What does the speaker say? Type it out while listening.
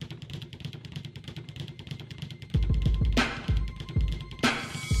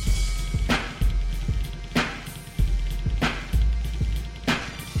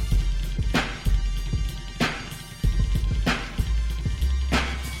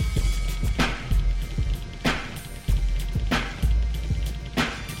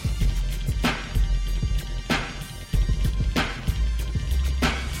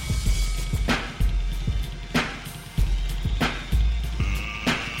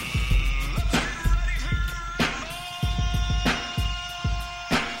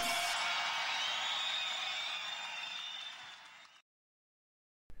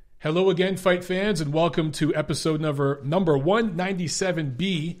Hello again, fight fans, and welcome to episode number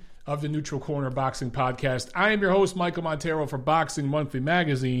 197B of the Neutral Corner Boxing Podcast. I am your host, Michael Montero, for Boxing Monthly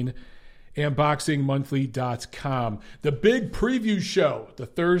Magazine and BoxingMonthly.com. The big preview show, the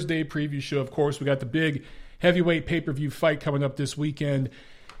Thursday preview show, of course. We got the big heavyweight pay-per-view fight coming up this weekend.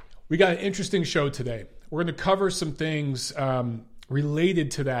 We got an interesting show today. We're going to cover some things related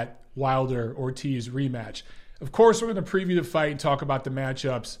to that Wilder-Ortiz rematch. Of course, we're going to preview the fight and talk about the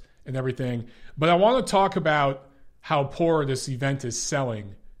matchups and everything. But I want to talk about how poor this event is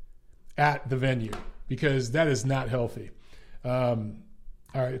selling at the venue, because that is not healthy. All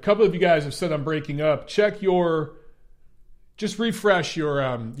right, a couple of you guys have said I'm breaking up. Just refresh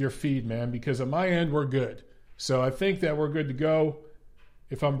your feed, man, because on my end, we're good. So I think that we're good to go.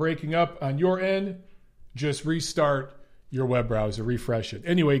 If I'm breaking up on your end, just restart your web browser, refresh it.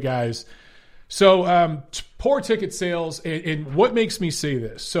 Anyway, guys, so poor ticket sales, and what makes me say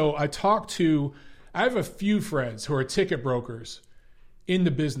this? So I have a few friends who are ticket brokers in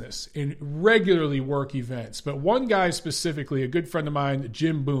the business and regularly work events. But one guy specifically, a good friend of mine,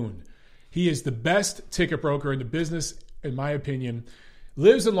 Jim Boone, he is the best ticket broker in the business, in my opinion.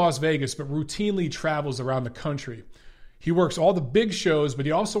 Lives in Las Vegas, but routinely travels around the country. He works all the big shows, but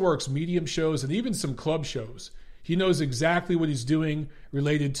he also works medium shows and even some club shows. He knows exactly what he's doing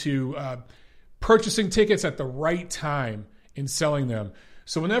related to purchasing tickets at the right time and selling them.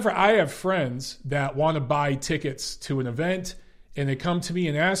 So whenever I have friends that want to buy tickets to an event and they come to me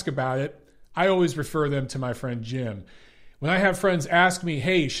and ask about it, I always refer them to my friend Jim. When I have friends ask me,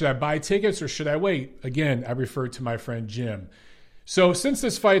 hey, should I buy tickets or should I wait? Again, I refer to my friend Jim. So since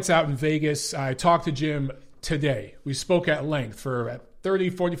this fight's out in Vegas, I talked to Jim today. We spoke at length for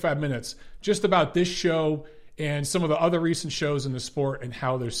 30, 45 minutes just about this show and some of the other recent shows in the sport and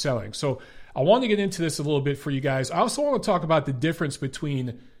how they're selling. So I want to get into this a little bit for you guys. I also want to talk about the difference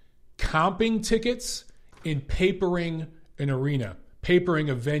between comping tickets and papering an arena, papering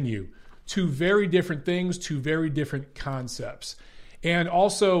a venue. Two very different things, two very different concepts. And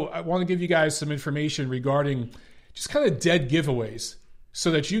also, I want to give you guys some information regarding just kind of dead giveaways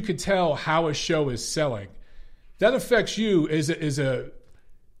so that you could tell how a show is selling. That affects you as a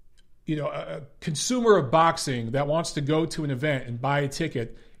consumer of boxing that wants to go to an event and buy a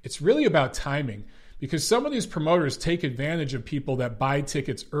ticket. It's really about timing, because some of these promoters take advantage of people that buy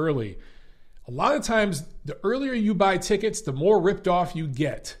tickets early. A lot of times, the earlier you buy tickets, the more ripped off you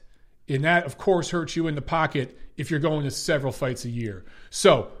get. And that, of course, hurts you in the pocket if you're going to several fights a year.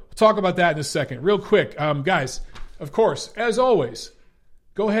 So we'll talk about that in a second. Real quick, guys, of course, as always,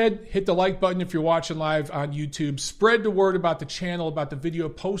 go ahead, hit the like button if you're watching live on YouTube. Spread the word about the channel, about the video,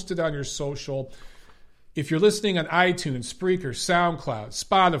 post it on your social. If you're listening on iTunes, Spreaker, SoundCloud,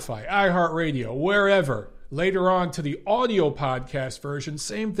 Spotify, iHeartRadio, wherever, later on to the audio podcast version,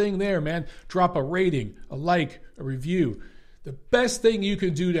 same thing there, man. Drop a rating, a like, a review. The best thing you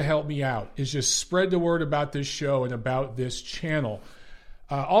can do to help me out is just spread the word about this show and about this channel.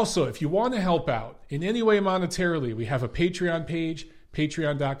 Also, if you want to help out in any way monetarily, we have a Patreon page,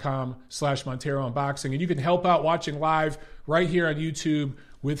 patreon.com/Montero Unboxing, and you can help out watching live right here on YouTube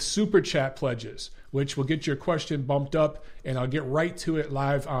with Super Chat pledges, which will get your question bumped up, and I'll get right to it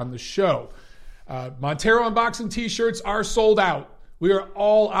live on the show. Montero Unboxing t-shirts are sold out. We are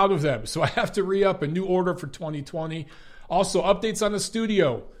all out of them, so I have to re-up a new order for 2020. Also, updates on the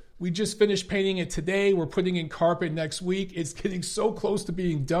studio. We just finished painting it today. We're putting in carpet next week. It's getting so close to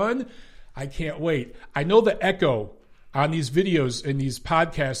being done. I can't wait. I know the echo on these videos and these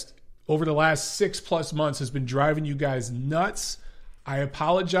podcasts over the last 6+ months has been driving you guys nuts. I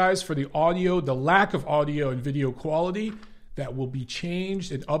apologize for the audio, the lack of audio and video quality. That will be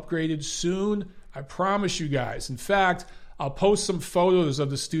changed and upgraded soon. I promise you guys. In fact, I'll post some photos of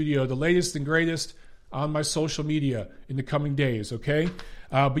the studio, the latest and greatest, on my social media in the coming days, okay?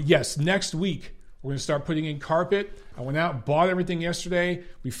 But yes, next week, we're going to start putting in carpet. I went out and bought everything yesterday.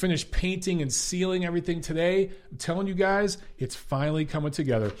 We finished painting and sealing everything today. I'm telling you guys, it's finally coming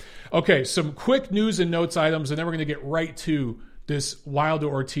together. Okay, some quick news and notes items, and then we're going to get right to this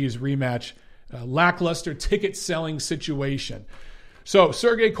Wilder-Ortiz rematch, lackluster ticket selling situation. So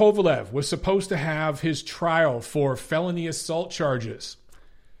Sergey Kovalev was supposed to have his trial for felony assault charges.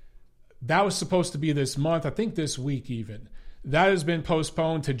 That was supposed to be this month, I think this week even. That has been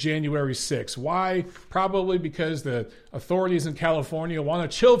postponed to January 6th. Why? Probably because the authorities in California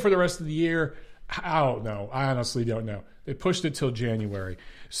want to chill for the rest of the year. I don't know. I honestly don't know. They pushed it till January.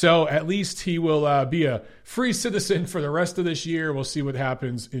 So at least he will be a free citizen for the rest of this year. We'll see what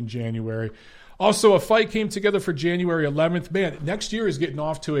happens in January. Also, a fight came together for January 11th. Man, next year is getting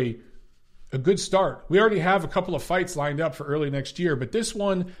off to a good start. We already have a couple of fights lined up for early next year, but this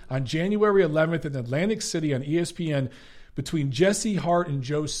one on January 11th in Atlantic City on ESPN between Jesse Hart and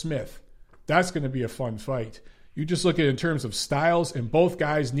Joe Smith, that's going to be a fun fight. You just look at it in terms of styles, and both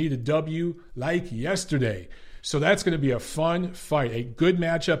guys need a W like yesterday. So that's going to be a fun fight, a good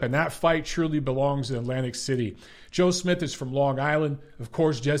matchup, and that fight truly belongs in Atlantic City. Joe Smith is from Long Island. Of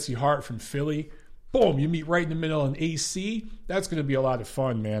course, Jesse Hart from Philly. Boom, you meet right in the middle in AC. That's going to be a lot of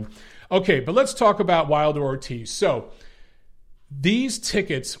fun, man. Okay, but let's talk about Wilder Ortiz. So these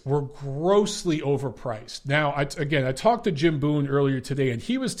tickets were grossly overpriced. Now, I talked to Jim Boone earlier today, and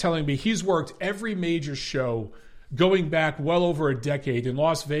he was telling me he's worked every major show going back well over a decade in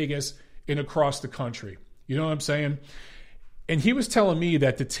Las Vegas and across the country. You know what I'm saying? And he was telling me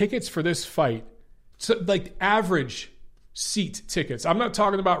that the tickets for this fight, so like average seat tickets, I'm not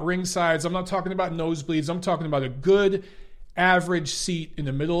talking about ring sides, I'm not talking about nosebleeds, I'm talking about a good average seat in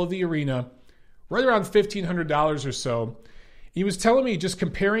the middle of the arena, right around $1,500 or so. He was telling me, just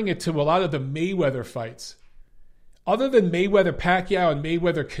comparing it to a lot of the Mayweather fights, other than Mayweather-Pacquiao and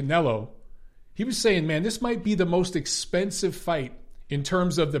Mayweather-Canelo, he was saying, man, this might be the most expensive fight in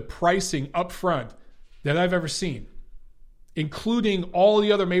terms of the pricing up front that I've ever seen, including all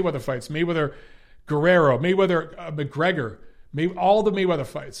the other Mayweather fights, Mayweather-Guerrero, Mayweather-McGregor, all the Mayweather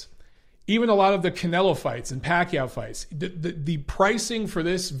fights, even a lot of the Canelo fights and Pacquiao fights. The pricing for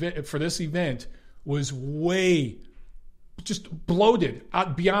this event was way just bloated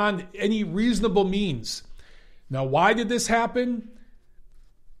out beyond any reasonable means. Now, why did this happen?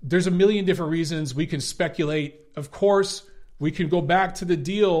 There's a million different reasons. We can speculate. Of course, we can go back to the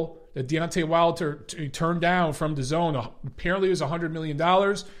deal that Deontay Wilder turned down from DAZN. Apparently it was $100 million.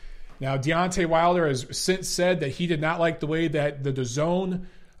 Now, Deontay Wilder has since said that he did not like the way that the DAZN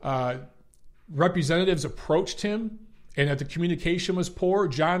representatives approached him and that the communication was poor.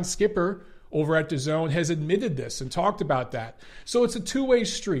 John Skipper over at DAZN has admitted this and talked about that. So it's a two-way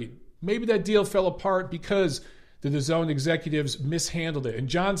street. Maybe that deal fell apart because the DAZN executives mishandled it. And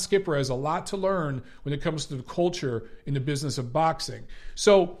John Skipper has a lot to learn when it comes to the culture in the business of boxing.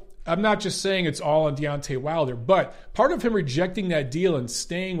 So I'm not just saying it's all on Deontay Wilder, but part of him rejecting that deal and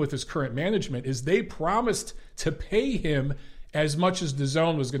staying with his current management is they promised to pay him as much as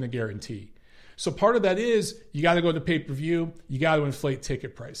DAZN was going to guarantee. So part of that is you got to go to pay-per-view, you got to inflate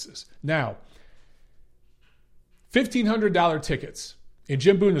ticket prices. Now, $1,500 tickets. And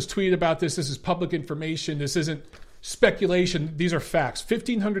Jim Boone has tweeted about this. This is public information. This isn't speculation. These are facts.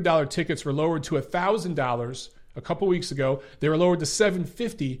 $1,500 tickets were lowered to $1,000 a couple weeks ago. They were lowered to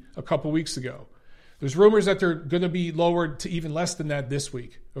 $750 a couple weeks ago. There's rumors that they're going to be lowered to even less than that this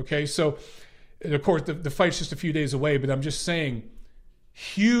week. Okay, so, and of course, the fight's just a few days away, but I'm just saying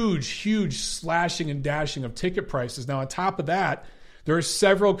huge slashing and dashing of ticket prices. Now, on top of that, there are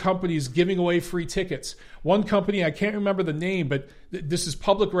several companies giving away free tickets. One company, I can't remember the name, but this is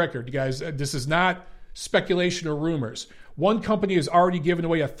public record, you guys. This is not speculation or rumors. One company has already given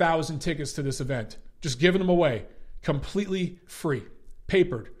away 1,000 tickets to this event. Just giving them away. Completely free.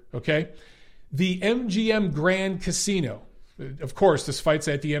 Papered, okay? The MGM Grand Casino. Of course, this fight's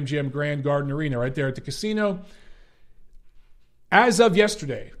at the MGM Grand Garden Arena right there at the casino. As of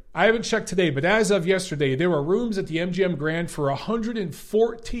yesterday, I haven't checked today, but as of yesterday, there were rooms at the MGM Grand for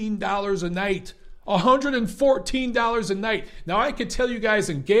 $114 a night. $114 a night. Now, I could tell you guys,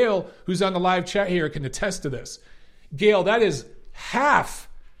 and Gail, who's on the live chat here, can attest to this. Gail, that is half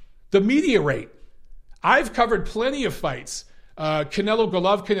the media rate. I've covered plenty of fights, Canelo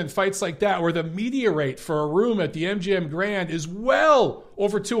Golovkin and fights like that, where the media rate for a room at the MGM Grand is well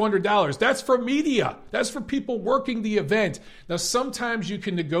over $200. That's for media. That's for people working the event. Now, sometimes you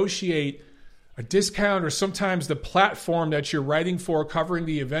can negotiate a discount, or sometimes the platform that you're writing for, covering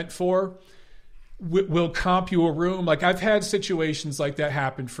the event for, will comp you a room. Like, I've had situations like that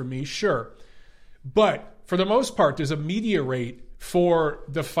happen for me, sure. But for the most part, there's a media rate for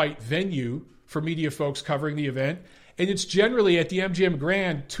the fight venue for media folks covering the event. And it's generally at the MGM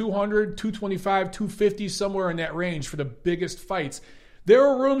Grand, $200, $225, $250, somewhere in that range for the biggest fights. There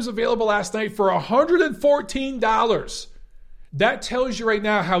were rooms available last night for $114. That tells you right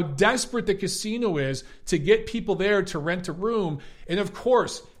now how desperate the casino is to get people there to rent a room. And of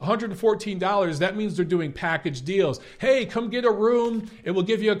course, $114, that means they're doing package deals. Hey, come get a room, and we'll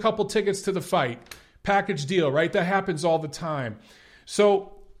give you a couple tickets to the fight. Package deal, right? That happens all the time.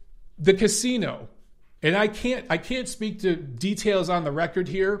 So the casino, and I can't speak to details on the record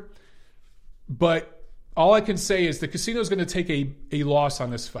here, but all I can say is the casino is going to take a loss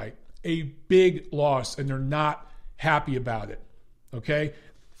on this fight, a big loss, and they're not happy about it. Okay?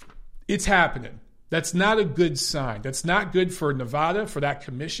 It's happening. That's not a good sign. That's not good for Nevada, for that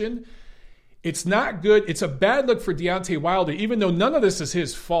commission. It's not good. It's a bad look for Deontay Wilder, even though none of this is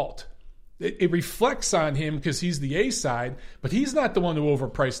his fault. It reflects on him because he's the A side, but he's not the one who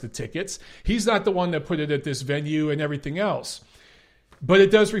overpriced the tickets. He's not the one that put it at this venue and everything else. But it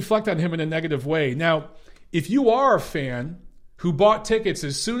does reflect on him in a negative way. Now, if you are a fan who bought tickets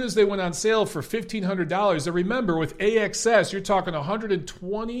as soon as they went on sale for $1,500, and remember, with AXS, you're talking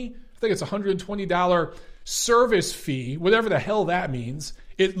 $120 service fee, whatever the hell that means.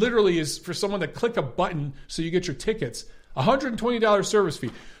 It literally is for someone to click a button so you get your tickets. $120 service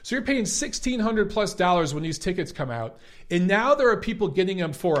fee. So you're paying $1,600 plus when these tickets come out. And now there are people getting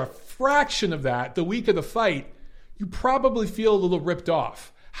them for a fraction of that the week of the fight. You probably feel a little ripped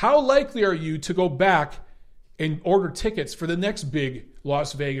off. How likely are you to go back and order tickets for the next big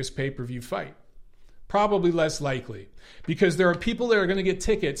Las Vegas pay-per-view fight? Probably less likely, because there are people that are going to get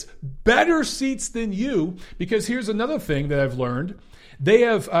tickets, better seats than you, because here's another thing that I've learned. They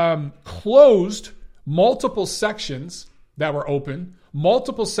have closed multiple sections that were open,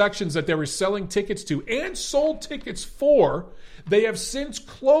 multiple sections that they were selling tickets to and sold tickets for. They have since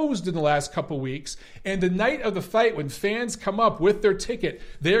closed in the last couple weeks, and the night of the fight, when fans come up with their ticket,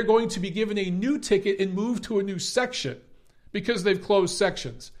 they're going to be given a new ticket and move to a new section because they've closed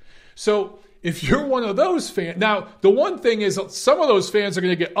sections. So if you're one of those fans, now the one thing is some of those fans are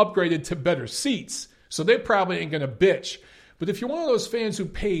going to get upgraded to better seats, so they probably ain't going to bitch. But if you're one of those fans who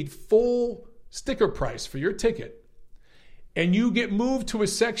paid full sticker price for your ticket, and you get moved to a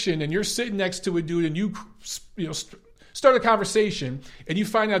section and you're sitting next to a dude and you start a conversation and you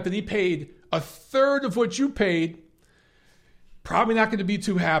find out that he paid a third of what you paid, probably not going to be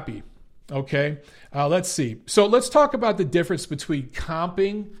too happy. Okay, let's see. So let's talk about the difference between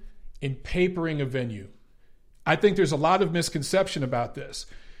comping and papering a venue. I think there's a lot of misconception about this.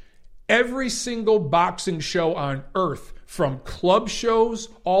 Every single boxing show on earth, from club shows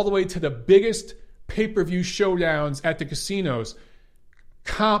all the way to the biggest pay-per-view showdowns at the casinos,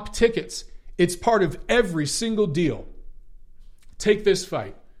 comp tickets. It's part of every single deal. Take this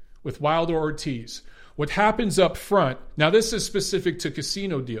fight with Wilder Ortiz. What happens up front, now this is specific to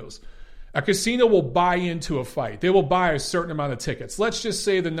casino deals. A casino will buy into a fight. They will buy a certain amount of tickets. Let's just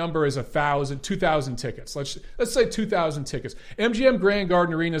say the number is 1,000, 2,000 tickets. Let's say 2,000 tickets. MGM Grand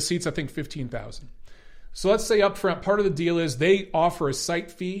Garden Arena seats, I think, 15,000. So let's say up front, part of the deal is they offer a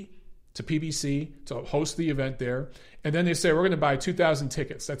site fee to PBC to host the event there. And then they say, we're going to buy 2,000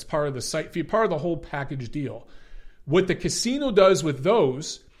 tickets. That's part of the site fee, part of the whole package deal. What the casino does with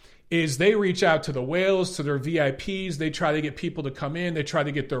those is they reach out to the whales, to their VIPs. They try to get people to come in. They try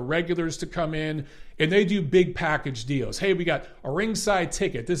to get their regulars to come in. And they do big package deals. Hey, we got a ringside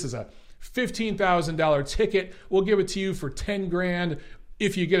ticket. This is a $15,000 ticket. We'll give it to you for $10,000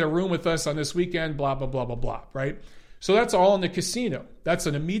 if you get a room with us on this weekend, blah, blah, blah, blah, blah, right? So that's all in the casino. That's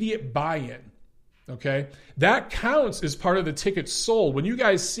an immediate buy-in, okay? That counts as part of the tickets sold. When you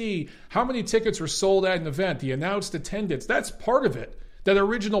guys see how many tickets were sold at an event, the announced attendance, that's part of it. That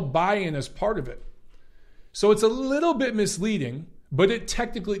original buy-in is part of it. So it's a little bit misleading, but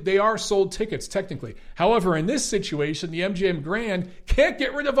they are sold tickets technically. However, in this situation, the MGM Grand can't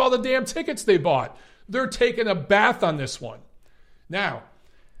get rid of all the damn tickets they bought. They're taking a bath on this one. Now,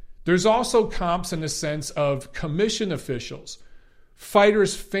 there's also comps in the sense of commission officials,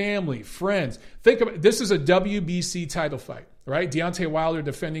 fighters' family, friends. Think about this is a WBC title fight, right? Deontay Wilder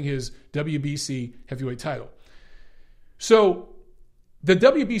defending his WBC heavyweight title. So the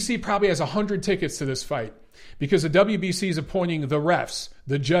WBC probably has 100 tickets to this fight because the WBC is appointing the refs,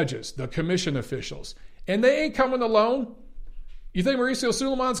 the judges, the commission officials. And they ain't coming alone. You think Mauricio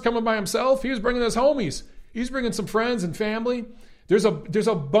Sulaiman's coming by himself? He was bringing his homies. He's bringing some friends and family. There's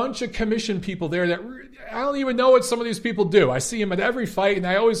a bunch of commission people there that I don't even know what some of these people do. I see them at every fight, and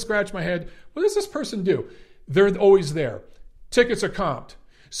I always scratch my head. What does this person do? They're always there. Tickets are comped.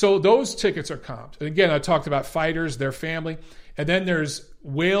 So those tickets are comped. And again, I talked about fighters, their family. And then there's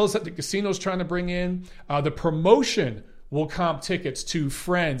whales that the casino's trying to bring in. The promotion will comp tickets to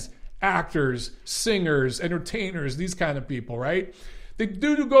friends, actors, singers, entertainers, these kind of people, right? The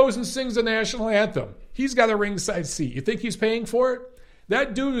dude who goes and sings the national anthem, he's got a ringside seat. You think he's paying for it?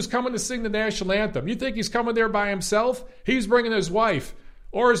 That dude who's coming to sing the national anthem, you think he's coming there by himself? He's bringing his wife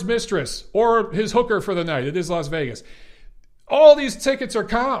or his mistress or his hooker for the night. It is Las Vegas. All these tickets are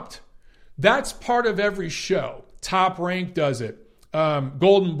comped. That's part of every show. Top Rank does it.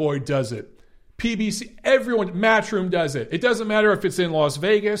 Golden Boy does it. PBC, everyone, Matchroom does it. It doesn't matter if it's in Las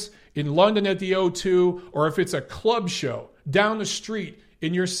Vegas, in London at the O2, or if it's a club show down the street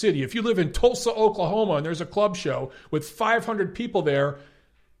in your city. If you live in Tulsa, Oklahoma, and there's a club show with 500 people there,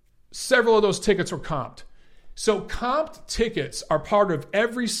 several of those tickets are comped. So comped tickets are part of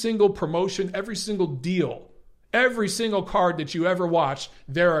every single promotion, every single deal, every single card that you ever watch,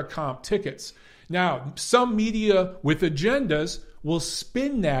 there are comp tickets. Now, some media with agendas will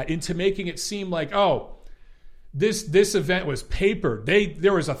spin that into making it seem like, oh, this event was papered.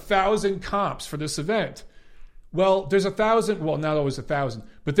 There was 1,000 comps for this event. Well, there's 1,000, well, not always 1,000,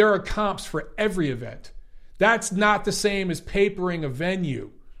 but there are comps for every event. That's not the same as papering a venue,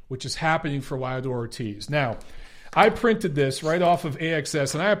 which is happening for Wilder Ortiz. Now, I printed this right off of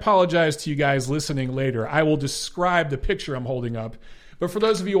AXS, and I apologize to you guys listening later. I will describe the picture I'm holding up. But for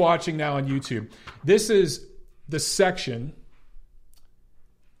those of you watching now on YouTube, this is the section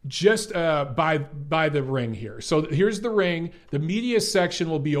just by the ring here. So here's the ring. The media section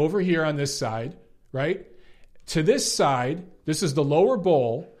will be over here on this side, right? To this side, this is the lower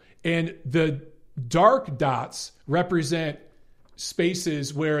bowl, and the dark dots represent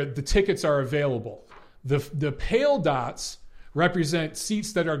spaces where the tickets are available. The pale dots represent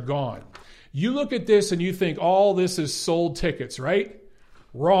seats that are gone. You look at this and you think all this is sold tickets, right?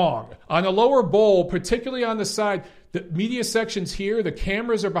 Wrong. On the lower bowl, particularly on the side, the media section's here. The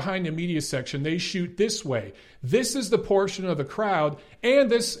cameras are behind the media section. They shoot this way. This is the portion of the crowd,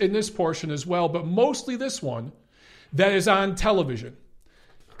 and this in this portion as well, but mostly this one that is on television.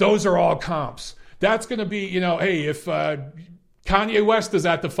 Those are all comps. That's going to be, hey, if Kanye West is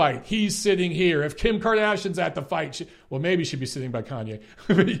at the fight, he's sitting here. If Kim Kardashian's at the fight, maybe she'd be sitting by Kanye.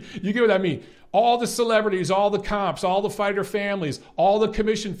 You get what I mean? All the celebrities, all the comps, all the fighter families, all the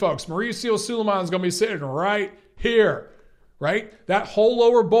commission folks. Mauricio Suleiman's going to be sitting right here, right? That whole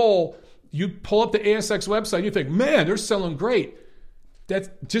lower bowl, you pull up the ASX website, you think, man, they're selling great. That's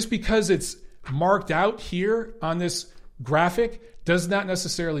just because it's marked out here on this graphic does not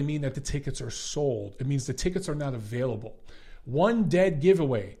necessarily mean that the tickets are sold. It means the tickets are not available. One dead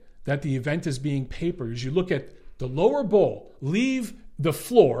giveaway that the event is being papered is you look at the lower bowl, leave the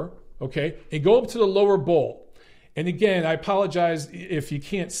floor, okay, and go up to the lower bowl. And again, I apologize if you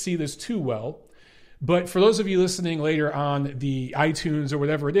can't see this too well, but for those of you listening later on the iTunes or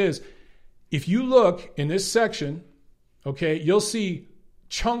whatever it is, if you look in this section, okay, you'll see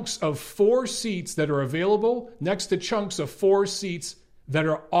chunks of 4 seats that are available next to chunks of 4 seats that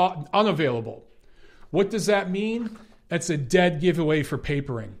are unavailable. What does that mean? That's a dead giveaway for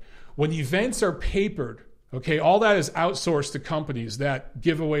papering. When events are papered, okay, all that is outsourced to companies that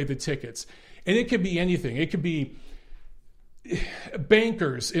give away the tickets. And it could be anything. It could be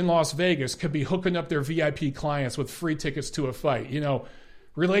bankers in Las Vegas could be hooking up their VIP clients with free tickets to a fight.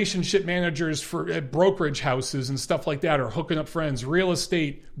 Relationship managers for brokerage houses and stuff like that are hooking up friends. Real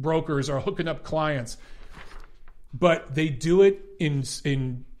estate brokers are hooking up clients. But they do it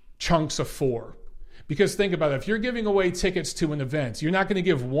in chunks of 4. Because think about it. If you're giving away tickets to an event, you're not going to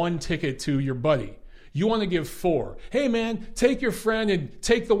give 1 ticket to your buddy. You want to give 4. Hey, man, take your friend and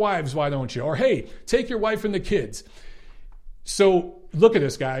take the wives, why don't you? Or, hey, take your wife and the kids. So look at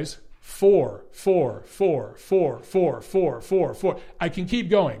this, guys. 4, 4, 4, 4, 4, 4, 4, 4. I can keep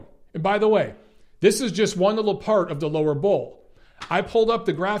going. And by the way, this is just one little part of the lower bowl. I pulled up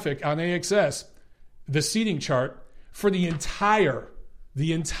the graphic on AXS, the seating chart for the entire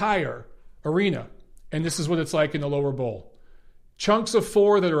arena. And this is what it's like in the lower bowl. Chunks of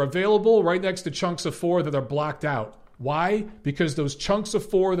 4 that are available right next to chunks of 4 that are blocked out. Why? Because those chunks of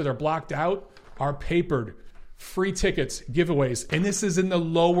 4 that are blocked out are papered. Free tickets, giveaways. And this is in the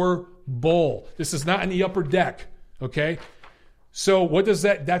lower bowl. This is not in the upper deck. Okay? So what does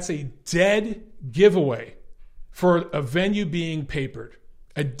that's a dead giveaway for a venue being papered.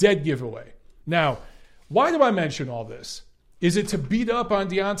 A dead giveaway. Now, why do I mention all this? Is it to beat up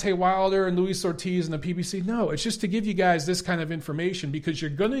on Deontay Wilder and Luis Ortiz and the PBC? No, it's just to give you guys this kind of information because you're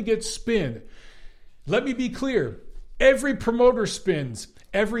going to get spin. Let me be clear. Every promoter spins.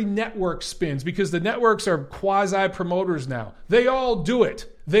 Every network spins because the networks are quasi-promoters now. They all do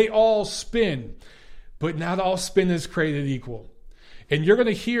it. They all spin. But not all spin is created equal. And you're going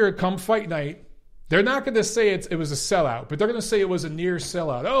to hear come fight night, they're not going to say it was a sellout, but they're going to say it was a near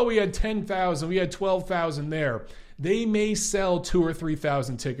sellout. Oh, we had 10,000, we had 12,000 there. They may sell 2,000 or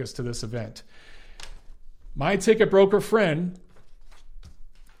 3,000 tickets to this event. My ticket broker friend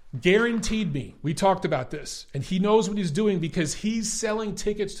guaranteed me, we talked about this, and he knows what he's doing because he's selling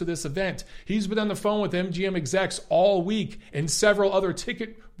tickets to this event. He's been on the phone with MGM execs all week and several other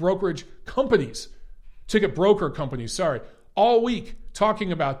ticket broker companies, all week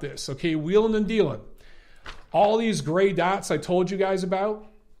talking about this, okay, wheeling and dealing. All these gray dots I told you guys about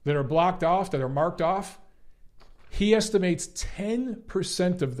that are blocked off, that are marked off, he estimates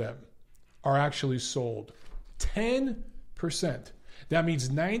 10% of them are actually sold. 10%. That means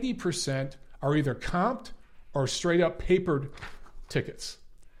 90% are either comped or straight up papered tickets.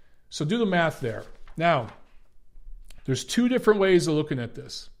 So do the math there. Now, there's two different ways of looking at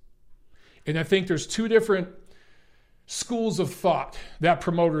this. And I think there's two different schools of thought that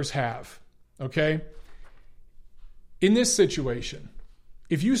promoters have, okay? In this situation,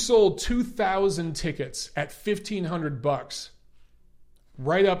 if you sold 2,000 tickets at $1,500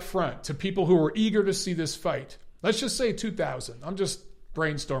 right up front to people who were eager to see this fight, let's just say 2,000. I'm just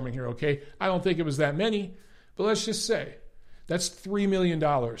brainstorming here, okay? I don't think it was that many, but let's just say that's $3 million.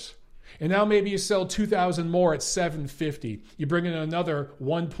 And now maybe you sell 2,000 more at $750. You bring in another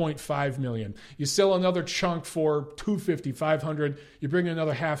 $1.5 million. You sell another chunk for $250, $500. You bring in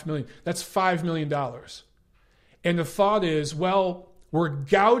another $500,000. That's $5 million. And the thought is, well, we're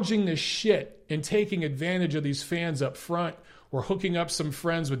gouging the shit and taking advantage of these fans up front. We're hooking up some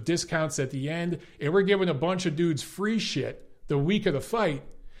friends with discounts at the end, and we're giving a bunch of dudes free shit the week of the fight.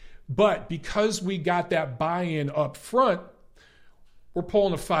 But because we got that buy-in up front, we're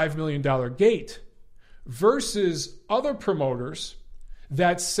pulling a $5 million gate versus other promoters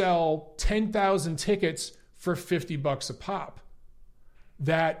that sell 10,000 tickets for $50 a pop.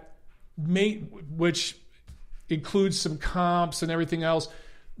 Which includes some comps and everything else,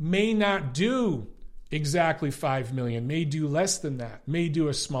 may not do exactly $5 million, may do less than that, may do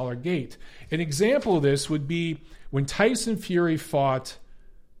a smaller gate. An example of this would be when Tyson Fury fought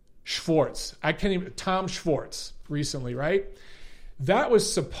Tom Schwartz recently, right? That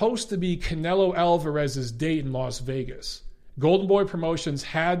was supposed to be Canelo Alvarez's date in Las Vegas. Golden Boy Promotions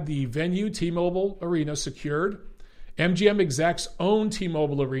had the venue, T-Mobile Arena, secured. MGM execs owned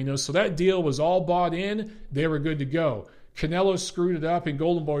T-Mobile Arena, so that deal was all bought in. They were good to go. Canelo screwed it up and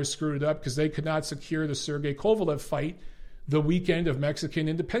Golden Boy screwed it up because they could not secure the Sergey Kovalev fight the weekend of Mexican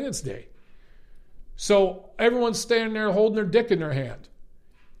Independence Day. So everyone's standing there holding their dick in their hand.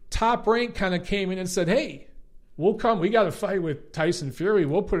 Top Rank kind of came in and said, hey, we'll come. We got a fight with Tyson Fury.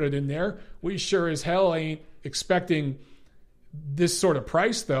 We'll put it in there. We sure as hell ain't expecting this sort of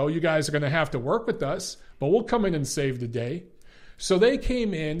price, though. You guys are going to have to work with us, but we'll come in and save the day. So they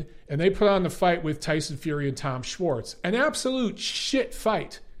came in and they put on the fight with Tyson Fury and Tom Schwartz. An absolute shit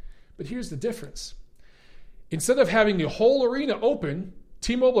fight. But here's the difference. Instead of having the whole arena open,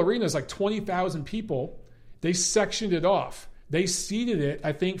 T-Mobile Arena is like 20,000 people. They sectioned it off. They seated it,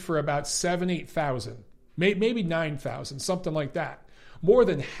 I think, for about 7,000, 8,000, maybe 9,000, something like that. More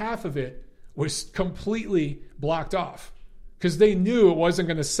than half of it was completely blocked off because they knew it wasn't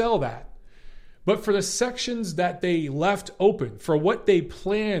going to sell that. But for the sections that they left open, for what they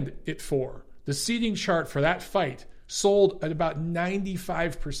planned it for, the seating chart for that fight sold at about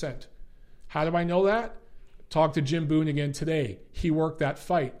 95%. How do I know that? Talked to Jim Boone again today. He worked that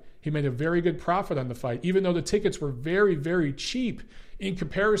fight. He made a very good profit on the fight, even though the tickets were very, very cheap in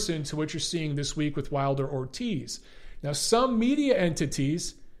comparison to what you're seeing this week with Wilder Ortiz. Now, some media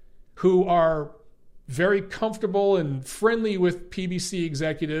entities who are very comfortable and friendly with PBC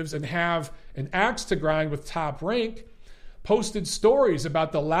executives and have an axe to grind with Top Rank posted stories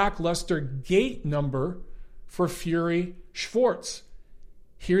about the lackluster gate number for Fury Schwartz.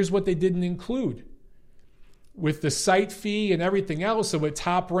 Here's what they didn't include. With the site fee and everything else of what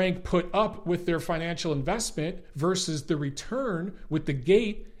Top Rank put up with their financial investment versus the return with the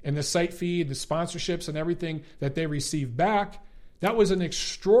gate and the site fee and the sponsorships and everything that they received back, that was an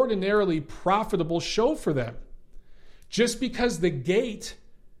extraordinarily profitable show for them. Just because the gate,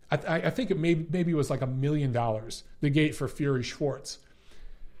 I think it maybe was like $1 million, the gate for Fury Schwartz.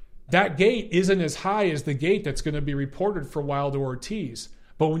 That gate isn't as high as the gate that's going to be reported for Wilder Ortiz.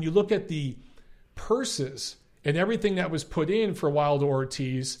 But when you look at the purses and everything that was put in for Wilder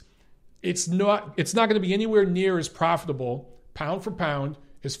Ortiz, it's not going to be anywhere near as profitable, pound for pound,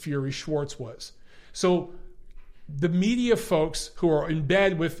 as Fury Schwartz was. So the media folks who are in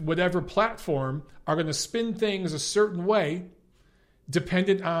bed with whatever platform are going to spin things a certain way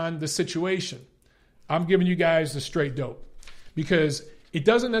dependent on the situation. I'm giving you guys the straight dope because it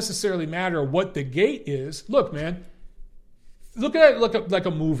doesn't necessarily matter what the gate is. Look, man, look at it like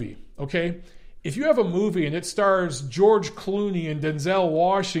a movie, okay? If you have a movie and it stars George Clooney and Denzel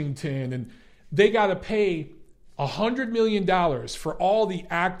Washington and they got to pay $100 million for all the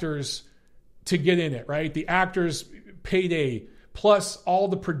actors to get in it, right? The actors' payday plus all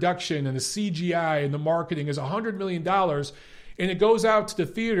the production and the CGI and the marketing is $100 million and it goes out to the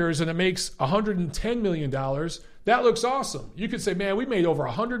theaters and it makes $110 million. That looks awesome. You could say, man, we made over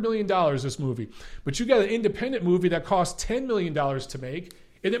 $100 million this movie. But you got an independent movie that costs $10 million to make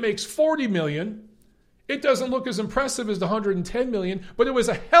and it makes $40 million. It doesn't look as impressive as the $110 million, but it was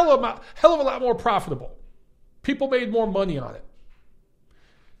a hell of a lot more profitable. People made more money on it.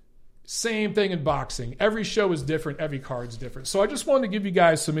 Same thing in boxing. Every show is different. Every card's different. So I just wanted to give you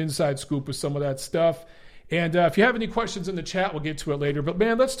guys some inside scoop with some of that stuff. And if you have any questions in the chat, we'll get to it later. But,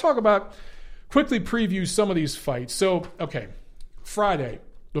 man, let's quickly preview some of these fights. So, okay, Friday,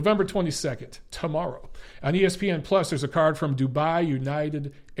 November 22nd, tomorrow. On ESPN Plus, there's a card from Dubai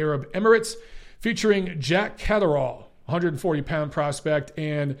United Arab Emirates featuring Jack Catterall, 140-pound prospect,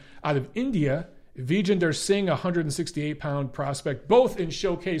 and out of India, Vijender Singh, 168-pound prospect, both in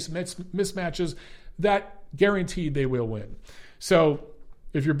showcase mismatches that guaranteed they will win. So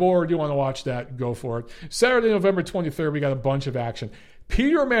if you're bored, you want to watch that, go for it. Saturday, November 23rd, we got a bunch of action.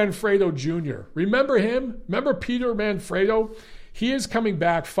 Peter Manfredo Jr. Remember him? Remember Peter Manfredo? He is coming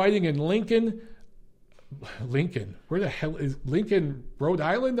back fighting in Lincoln. Where the hell is Lincoln, Rhode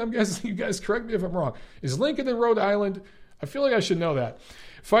Island? I'm guessing. You guys correct me if I'm wrong. Is Lincoln in Rhode Island? I feel like I should know that.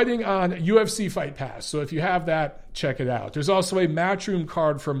 Fighting on UFC Fight Pass. So if you have that, check it out. There's also a Matchroom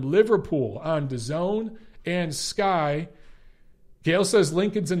card from Liverpool on DAZN and Sky. Gail says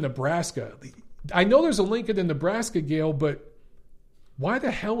Lincoln's in Nebraska. I know there's a Lincoln in Nebraska, Gail, but why the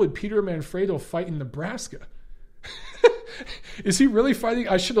hell would Peter Manfredo fight in Nebraska? Is he really fighting?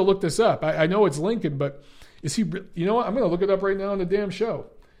 I should have looked this up. I know it's Lincoln, but is he? You know what? I'm going to look it up right now on the damn show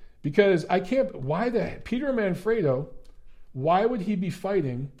because I can't. Peter Manfredo? Why would he be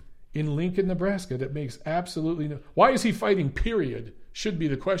fighting in Lincoln, Nebraska? That makes absolutely no. Why is he fighting? Period. Should be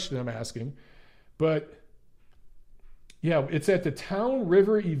the question I'm asking. But yeah, it's at the Town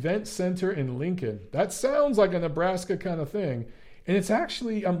River Event Center in Lincoln. That sounds like a Nebraska kind of thing. And it's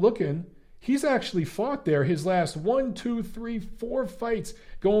actually, I'm looking. He's actually fought there his last 1, 2, 3, 4 fights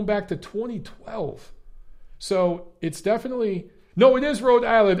going back to 2012. So it's definitely, no, it is Rhode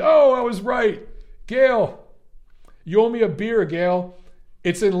Island. Oh, I was right. Gail, you owe me a beer, Gail.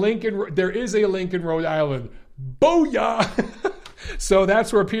 It's in Lincoln. There is a Lincoln, Rhode Island. Booyah! So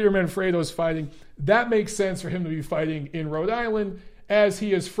that's where Peter Manfredo is fighting. That makes sense for him to be fighting in Rhode Island as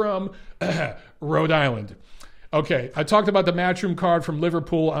he is from Rhode Island. Okay, I talked about the Matchroom card from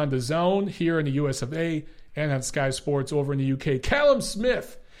Liverpool on DAZN here in the US of A and on Sky Sports over in the UK. Callum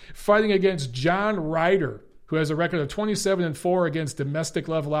Smith fighting against John Ryder, who has a record of 27-4 against domestic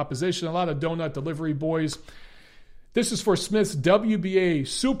level opposition. A lot of donut delivery boys. This is for Smith's WBA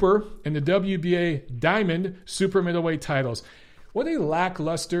Super and the WBA Diamond Super Middleweight titles. What a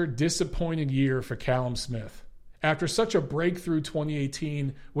lackluster, disappointing year for Callum Smith. After such a breakthrough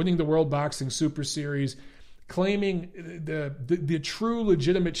 2018, winning the World Boxing Super Series, claiming the true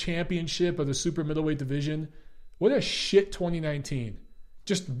legitimate championship of the super middleweight division. What a shit 2019.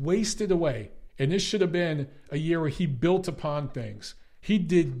 Just wasted away. And this should have been a year where he built upon things. He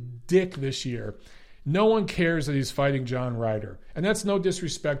did dick this year. No one cares that he's fighting John Ryder. And that's no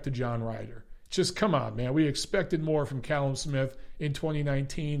disrespect to John Ryder. Just come on, man. We expected more from Callum Smith in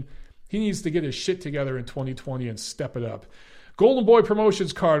 2019. He needs to get his shit together in 2020 and step it up. Golden Boy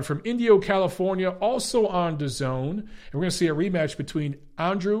Promotions card from Indio, California, also on DAZN. And we're going to see a rematch between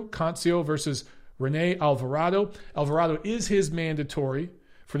Andrew Cancio versus Rene Alvarado. Alvarado is his mandatory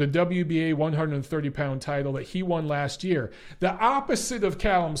for the WBA 130-pound title that he won last year. The opposite of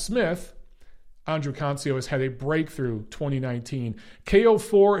Callum Smith, Andrew Cancio has had a breakthrough 2019.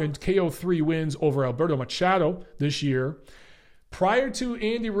 KO4 and KO3 wins over Alberto Machado this year. Prior to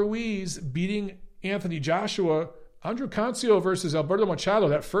Andy Ruiz beating Anthony Joshua, Andrew Cancio versus Alberto Machado,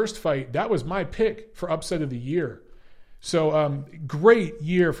 that first fight, that was my pick for upset of the year. So great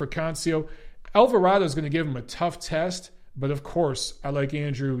year for Cancio. Alvarado is going to give him a tough test, but of course, I like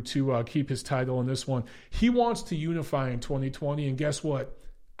Andrew to keep his title in this one. He wants to unify in 2020, and guess what?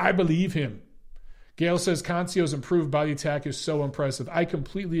 I believe him. Gail says Cancio's improved body attack is so impressive. I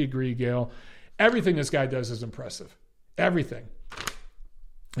completely agree, Gail. Everything this guy does is impressive. Everything.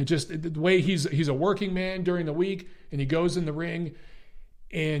 It just the way he's a working man during the week, and he goes in the ring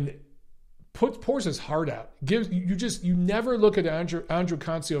and pours his heart out. You never look at Andrew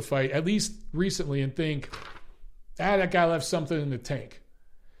Cancio fight, at least recently, and think, that guy left something in the tank.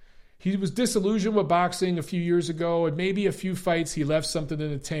 He was disillusioned with boxing a few years ago, and maybe a few fights he left something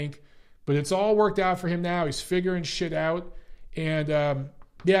in the tank, but it's all worked out for him now. He's figuring shit out, and I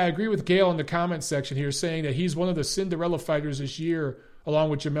agree with Gail in the comments section here saying that he's one of the Cinderella fighters this year,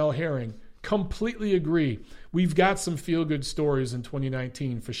 along with Jamel Herring. Completely agree. We've got some feel-good stories in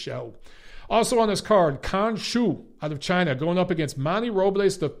 2019 for show. Also on this card, Kan Shu out of China going up against Manny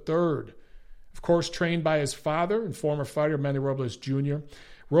Robles III. Of course, trained by his father and former fighter Manny Robles Jr.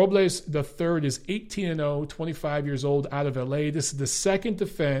 Robles III is 18-0, 25 years old, out of LA. This is the second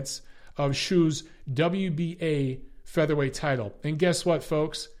defense of Shu's WBA featherweight title. And guess what,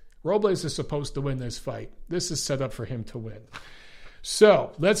 folks? Robles is supposed to win this fight. This is set up for him to win.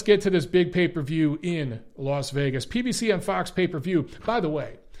 So let's get to this big pay-per-view in Las Vegas. PBC on Fox pay-per-view. By the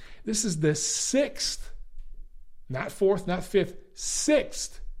way, this is the sixth, not fourth, not fifth,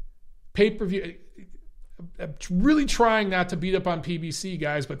 sixth pay-per-view. I'm really trying not to beat up on PBC,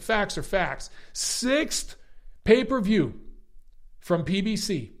 guys, but facts are facts. Sixth pay-per-view from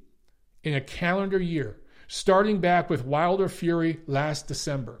PBC in a calendar year, starting back with Wilder Fury last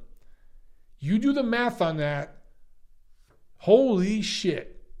December. You do the math on that. Holy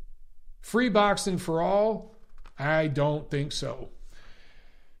shit. Free boxing for all? I don't think so.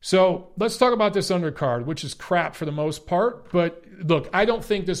 So let's talk about this undercard, which is crap for the most part. But look, I don't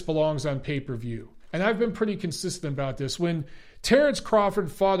think this belongs on pay-per-view. And I've been pretty consistent about this. When Terrence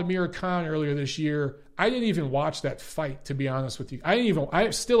Crawford fought Amir Khan earlier this year, I didn't even watch that fight, to be honest with you. I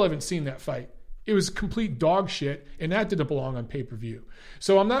still haven't seen that fight. It was complete dog shit, and that didn't belong on pay-per-view.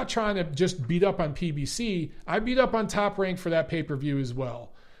 So I'm not trying to just beat up on PBC. I beat up on Top Rank for that pay-per-view as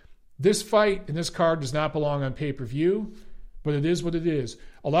well. This fight and this card does not belong on pay-per-view, but it is what it is.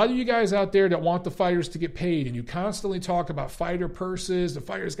 A lot of you guys out there that want the fighters to get paid, and you constantly talk about fighter purses, the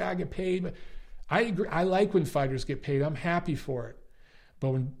fighters got to get paid. But I agree. I like when fighters get paid. I'm happy for it.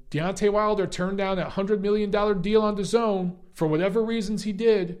 But when Deontay Wilder turned down that $100 million deal on DAZN, for whatever reasons he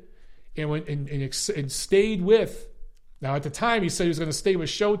did, and stayed with, now at the time he said he was going to stay with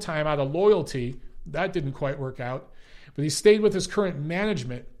Showtime out of loyalty. That didn't quite work out. But he stayed with his current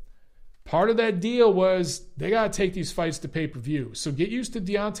management. Part of that deal was they got to take these fights to pay-per-view. So get used to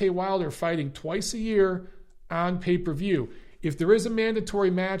Deontay Wilder fighting twice a year on pay-per-view. If there is a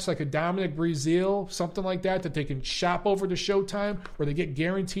mandatory match like a Dominic Breazeale, something like that they can shop over to Showtime where they get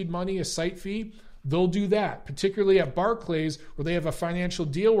guaranteed money, a site fee, they'll do that, particularly at Barclays where they have a financial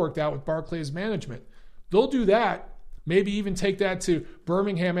deal worked out with Barclays management. They'll do that, maybe even take that to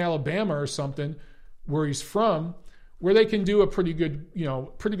Birmingham, Alabama or something where he's from, where they can do a pretty good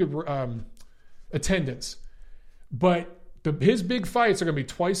attendance. But his big fights are going to be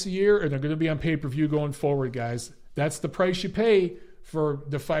twice a year, and they're going to be on pay-per-view going forward, guys. That's the price you pay for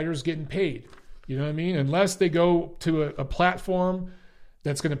the fighters getting paid. You know what I mean? Unless they go to a platform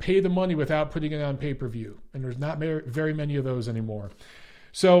that's going to pay the money without putting it on pay-per-view. And there's not very many of those anymore.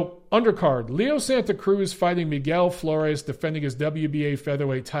 So, undercard. Leo Santa Cruz fighting Miguel Flores, defending his WBA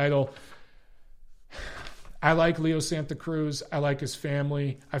featherweight title. I like Leo Santa Cruz. I like his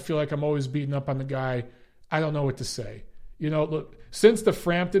family. I feel like I'm always beating up on the guy. I don't know what to say. You know, look, since the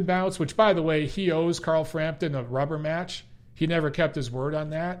Frampton bouts, which, by the way, he owes Carl Frampton a rubber match. He never kept his word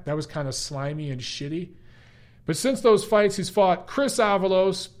on that. That was kind of slimy and shitty. But since those fights, he's fought Chris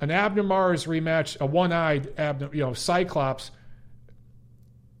Avalos, an Abner Mares rematch, a one-eyed Cyclops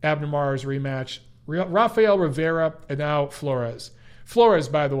Abner Mares rematch, Rafael Rivera, and now Flores. Flores,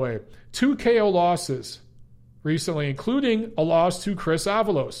 by the way, 2 KO losses recently, including a loss to Chris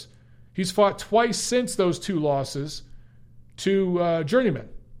Avalos. He's fought twice since those 2 losses to Journeyman.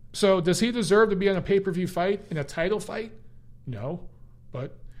 So does he deserve to be on a pay-per-view fight, in a title fight? No,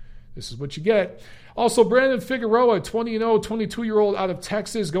 but this is what you get. Also, Brandon Figueroa, 20-0, 22-year-old out of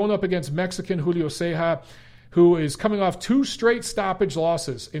Texas, going up against Mexican Julio Ceja, who is coming off 2 straight stoppage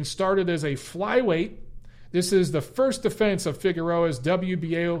losses and started as a flyweight. This is the first defense of Figueroa's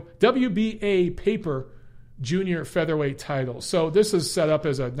WBA paper junior featherweight title. So this is set up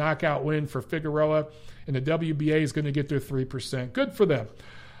as a knockout win for Figueroa, and the WBA is going to get their 3%. Good for them.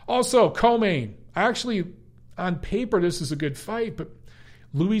 Also, co-main. Actually, on paper, this is a good fight, but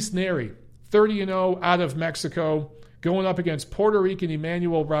Luis Neri, 30-0 out of Mexico, going up against Puerto Rican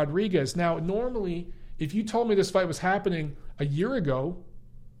Emmanuel Rodriguez. Now, normally, if you told me this fight was happening a year ago,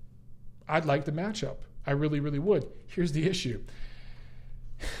 I'd like the matchup. I really, really would. Here's the issue.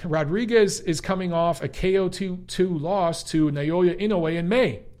 Rodriguez is coming off a KO2 loss to Naoya Inoue in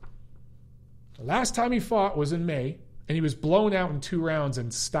May. The last time he fought was in May, and he was blown out in 2 rounds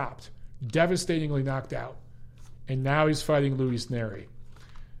and stopped, devastatingly knocked out. And now he's fighting Luis Neri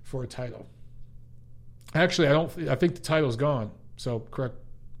for a title. Actually, I think the title's gone, so correct.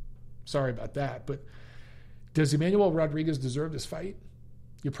 Sorry about that. But does Emmanuel Rodriguez deserve this fight?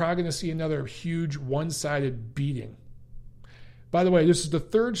 You're probably going to see another huge one-sided beating. By the way, this is the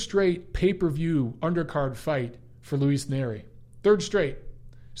 3rd straight pay-per-view undercard fight for Luis Neri. 3rd straight.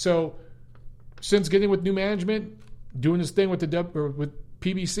 So, since getting with new management, doing his thing with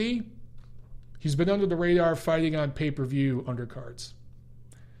PBC, he's been under the radar fighting on pay-per-view undercards.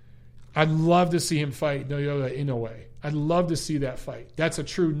 I'd love to see him fight Naoya Inoue. I'd love to see that fight. That's a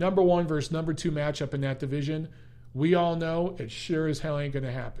true number 1 versus number 2 matchup in that division. We all know it sure as hell ain't going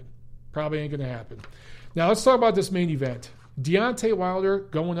to happen. Probably ain't going to happen. Now let's talk about this main event. Deontay Wilder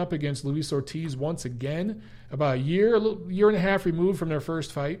going up against Luis Ortiz once again, about a year and a half removed from their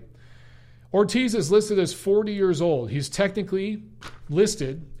first fight. Ortiz is listed as 40 years old. He's technically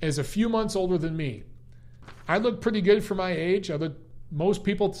listed as a few months older than me. I look pretty good for my age. Most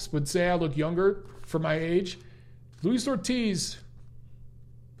people would say I look younger for my age. Luis Ortiz,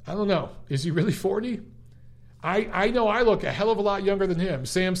 I don't know. Is he really 40? I know I look a hell of a lot younger than him.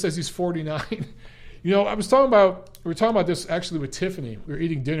 Sam says he's 49. We were talking about this actually with Tiffany. We were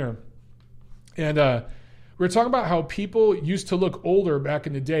eating dinner. And we were talking about how people used to look older back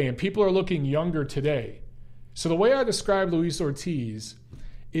in the day, and people are looking younger today. So the way I describe Luis Ortiz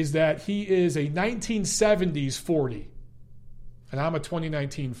is that he is a 1970s 40, and I'm a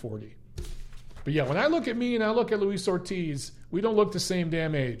 2019 40. But yeah, when I look at me and I look at Luis Ortiz, we don't look the same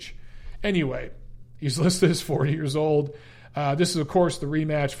damn age. Anyway, he's listed as 40 years old. This is, of course, the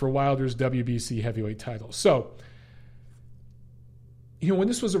rematch for Wilder's WBC heavyweight title. So, when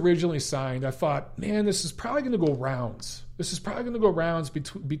this was originally signed, I thought, man, this is probably going to go rounds.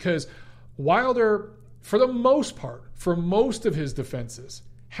 Because Wilder, for the most part, for most of his defenses,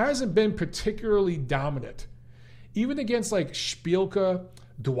 hasn't been particularly dominant. Even against like Szpilka,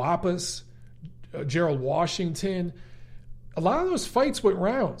 Duhaupas, Gerald Washington, a lot of those fights went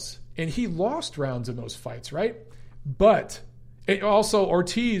rounds, and he lost rounds in those fights, right? But also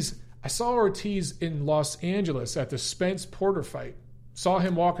Ortiz, I saw Ortiz in Los Angeles at the Spence Porter fight. Saw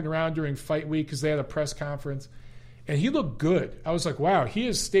him walking around during fight week because they had a press conference, and he looked good. I was like, wow, he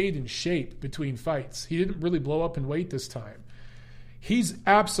has stayed in shape between fights. He didn't really blow up in weight this time. He's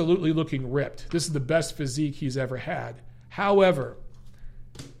absolutely looking ripped. This is the best physique he's ever had. However,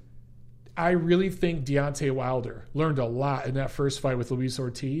 I really think Deontay Wilder learned a lot in that first fight with Luis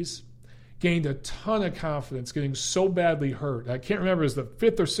Ortiz. Gained a ton of confidence, getting so badly hurt. I can't remember, it was the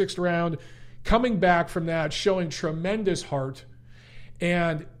 5th or 6th round. Coming back from that, showing tremendous heart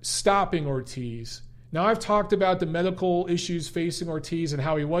and stopping Ortiz. Now, I've talked about the medical issues facing Ortiz and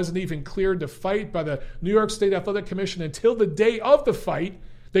how he wasn't even cleared to fight by the New York State Athletic Commission until the day of the fight.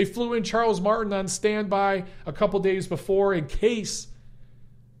 They flew in Charles Martin on standby a couple days before in case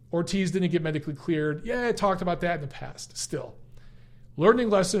Ortiz didn't get medically cleared. Yeah, I talked about that in the past. Still, learning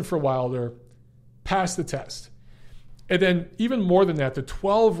lesson for Wilder, passed the test. And then even more than that, the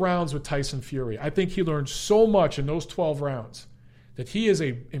 12 rounds with Tyson Fury. I think he learned so much in those 12 rounds that he is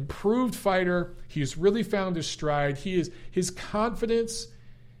an improved fighter. He has really found his stride. His confidence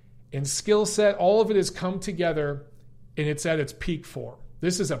and skill set, all of it has come together, and it's at its peak form.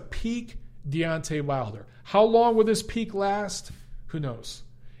 This is a peak Deontay Wilder. How long will this peak last? Who knows?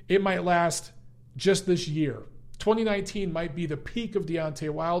 It might last just this year. 2019 might be the peak of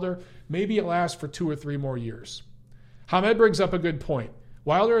Deontay Wilder. Maybe it lasts for 2 or 3 more years. Hamed brings up a good point.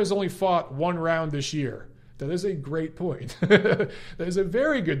 Wilder has only fought 1 round this year. That is a great point. That is a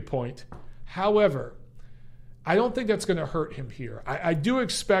very good point. However, I don't think that's going to hurt him here. I do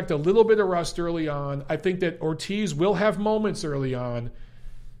expect a little bit of rust early on. I think that Ortiz will have moments early on,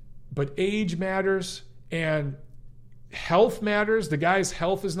 but age matters and health matters. The guy's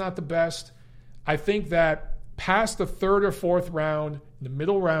health is not the best. I think that past the 3rd or 4th round, the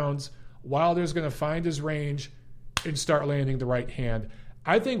middle rounds, Wilder's going to find his range and start landing the right hand.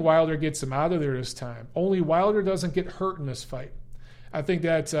 I think Wilder gets him out of there this time. Only Wilder doesn't get hurt in this fight. I think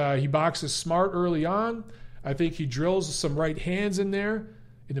that he boxes smart early on. I think he drills some right hands in there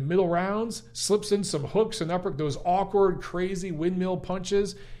in the middle rounds, slips in some hooks and those awkward, crazy windmill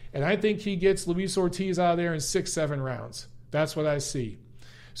punches, and I think he gets Luis Ortiz out of there in 6-7 rounds. That's what I see.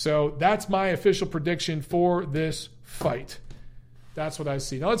 So that's my official prediction for this fight. That's what I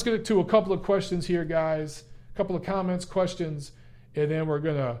see. Now let's get to a couple of questions here, guys. A couple of comments, questions, and then we're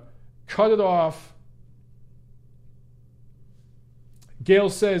going to cut it off. Gail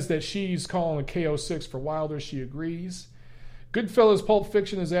says that she's calling a KO6 for Wilder. She agrees. Goodfellas Pulp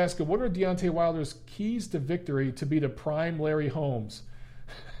Fiction is asking, what are Deontay Wilder's keys to victory to beat a prime Larry Holmes?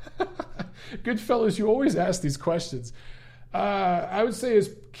 Goodfellas, you always ask these questions. I would say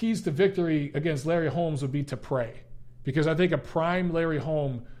his keys to victory against Larry Holmes would be to pray. Because I think a prime Larry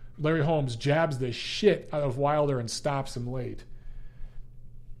Holmes jabs the shit out of Wilder and stops him late.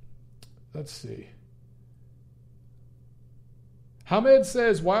 Let's see. Hamed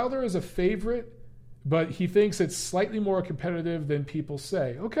says Wilder is a favorite, but he thinks it's slightly more competitive than people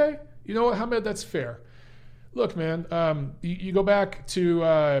say. Okay. You know what, Hamed? That's fair. Look, man, you go back to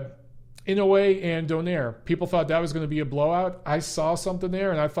Inoue and Donaire. People thought that was going to be a blowout. I saw something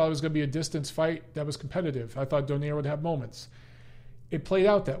there, and I thought it was going to be a distance fight that was competitive. I thought Donaire would have moments. It played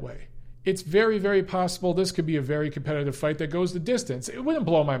out that way. it's very, very possible this could be a very competitive fight that goes the distance. It wouldn't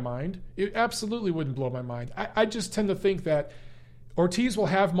blow my mind. It absolutely wouldn't blow my mind. I just tend to think that Ortiz will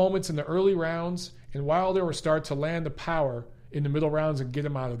have moments in the early rounds, and Wilder will start to land the power in the middle rounds and get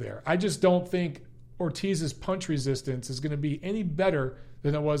him out of there. I just don't think Ortiz's punch resistance is going to be any better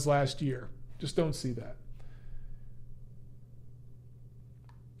than it was last year. Just don't see that.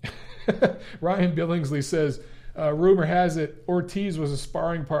 Ryan Billingsley says, rumor has it Ortiz was a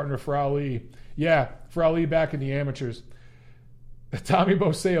sparring partner for Ali. Yeah, for Ali back in the amateurs. Tommy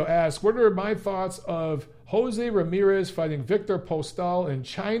Boseo asks, what are my thoughts of Jose Ramirez fighting Victor Postal in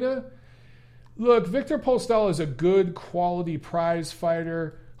China? Look, Victor Postal is a good quality prize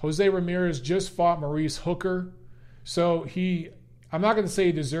fighter. Jose Ramirez just fought Maurice Hooker. So I'm not going to say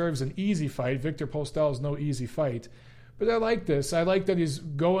he deserves an easy fight. Victor Postal is no easy fight. But I like this. I like that he's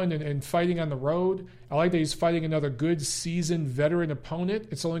going and fighting on the road. I like that he's fighting another good, seasoned, veteran opponent.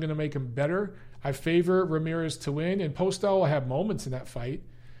 It's only going to make him better. I favor Ramirez to win, and Postal will have moments in that fight.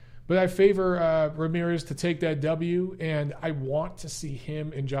 But I favor Ramirez to take that W, and I want to see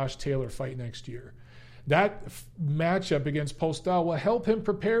him and Josh Taylor fight next year. That matchup against Postal will help him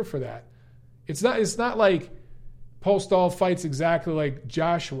prepare for that. It's not like Postal fights exactly like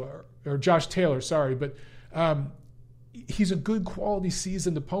Josh Taylor, but he's a good quality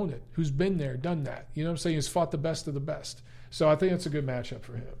seasoned opponent who's been there, done that. You know what I'm saying? He's fought the best of the best. So I think it's a good matchup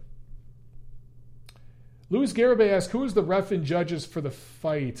for him. Luis Garibay asked, who is the ref and judges for the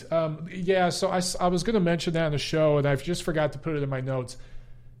fight? So I was going to mention that in the show, and I just forgot to put it in my notes.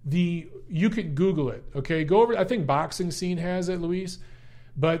 You can Google it, okay? Go over. I think Boxing Scene has it, Luis.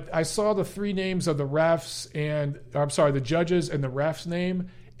 But I saw the three names of the the judges and the ref's name,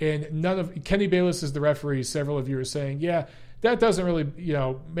 and Kenny Bayless is the referee. Several of you are saying, yeah, that doesn't really,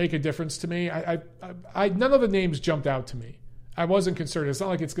 make a difference to me. None of the names jumped out to me. I wasn't concerned. It's not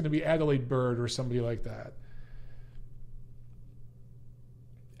like it's going to be Adelaide Bird or somebody like that.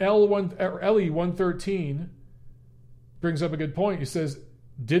 Ellie 113 brings up a good point. He says,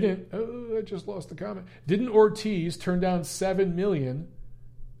 I just lost the comment. Didn't Ortiz turn down $7 million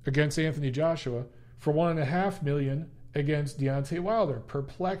against Anthony Joshua for $1.5 million against Deontay Wilder?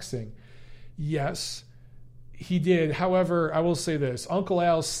 Perplexing. Yes, he did. However, I will say this. Uncle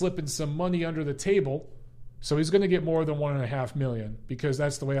Al's slipping some money under the table, so he's going to get more than $1.5 million because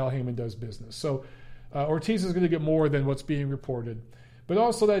that's the way Al Haymon does business. So Ortiz is going to get more than what's being reported. But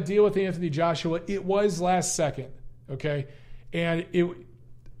also that deal with Anthony Joshua, it was last second, okay? And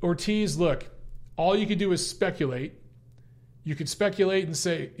Ortiz, look, all you could do is speculate. You could speculate and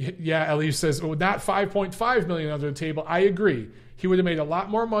say, yeah, Ellie says, not $5.5 million under the table. I agree. He would have made a lot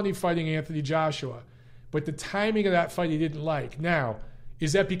more money fighting Anthony Joshua. But the timing of that fight he didn't like. Now,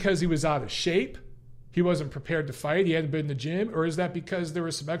 is that because he was out of shape? He wasn't prepared to fight? He hadn't been in the gym? Or is that because there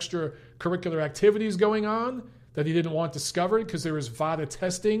were some extracurricular activities going on that he didn't want discovered because there was VADA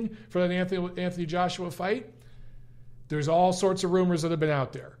testing for that Anthony Joshua fight? There's all sorts of rumors that have been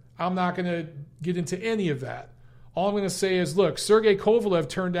out there. I'm not going to get into any of that. All I'm going to say is, look, Sergey Kovalev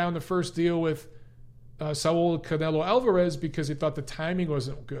turned down the first deal with Saul Canelo Alvarez because he thought the timing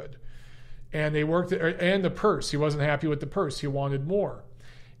wasn't good. And they worked, and the purse. He wasn't happy with the purse. He wanted more.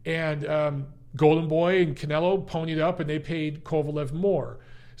 And Golden Boy and Canelo ponied up, and they paid Kovalev more.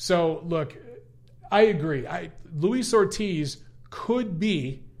 So, look, I agree. Luis Ortiz could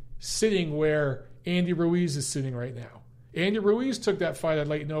be sitting where Andy Ruiz is sitting right now. Andy Ruiz took that fight at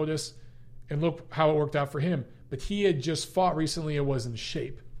late notice, and look how it worked out for him. But he had just fought recently and was in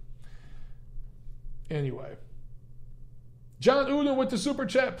shape. Anyway. John Udon with the Super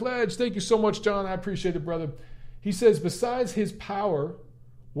Chat pledge. Thank you so much, John. I appreciate it, brother. He says, besides his power,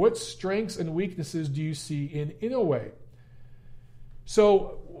 what strengths and weaknesses do you see in Inoue?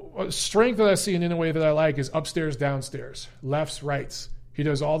 So, a strength that I see in Inoue that I like is upstairs, downstairs, lefts, rights. He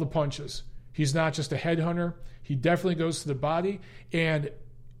does all the punches. He's not just a headhunter. He definitely goes to the body. And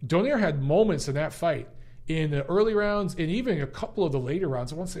Donaire had moments in that fight in the early rounds and even a couple of the later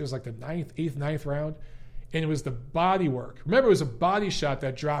rounds. I want to say it was like the 8th, 9th round. And it was the body work. Remember, it was a body shot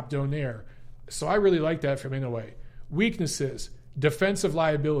that dropped Donaire. So I really like that from Inoue. Weaknesses, defensive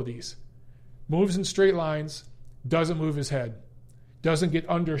liabilities. Moves in straight lines, doesn't move his head. Doesn't get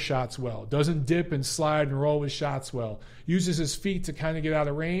under shots well. Doesn't dip and slide and roll with shots well. Uses his feet to kind of get out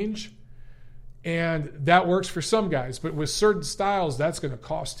of range. And that works for some guys. But with certain styles, that's going to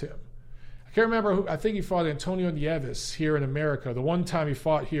cost him. I can't remember who. I think he fought Antonio Nieves here in America. The one time he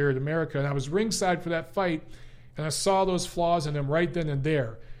fought here in America. And I was ringside for that fight. And I saw those flaws in him right then and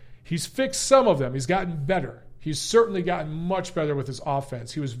there. He's fixed some of them. He's gotten better. He's certainly gotten much better with his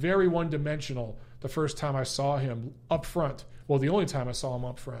offense. He was very one-dimensional the first time I saw him up front. Well, the only time I saw him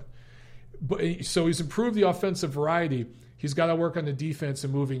up front. So he's improved the offensive variety. He's got to work on the defense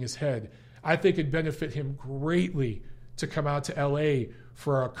and moving his head. I think it'd benefit him greatly to come out to LA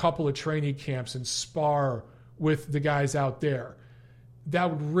for a couple of training camps and spar with the guys out there. That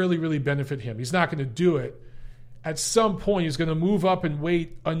would really, really benefit him. He's not going to do it. At some point, he's going to move up in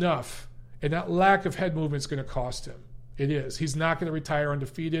weight enough, and that lack of head movement is going to cost him. It is. He's not going to retire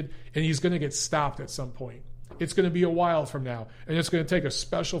undefeated, and he's going to get stopped at some point. It's going to be a while from now, and it's going to take a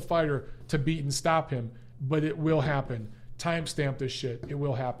special fighter to beat and stop him, but it will happen. Timestamp this shit. It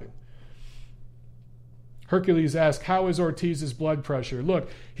will happen. Hercules asks, how is Ortiz's blood pressure? Look,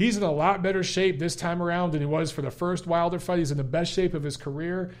 he's in a lot better shape this time around than he was for the first Wilder fight. He's in the best shape of his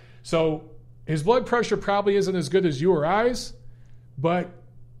career. So his blood pressure probably isn't as good as you or I's, but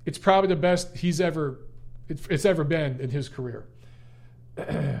it's probably the best it's ever been in his career.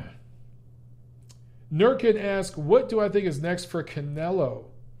 Nurkin asks, what do I think is next for Canelo?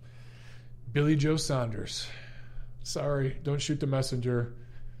 Billy Joe Saunders. Sorry, don't shoot the messenger.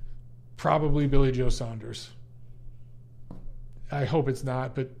 Probably Billy Joe Saunders. I hope it's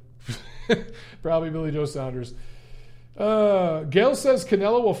not, but probably Billy Joe Saunders. Gail says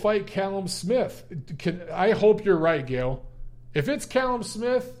Canelo will fight Callum Smith. I hope you're right, Gail. If it's Callum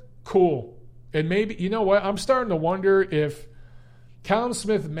Smith, cool. And maybe, you know what? I'm starting to wonder if Callum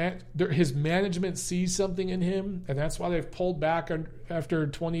Smith, his management sees something in him, and that's why they've pulled back after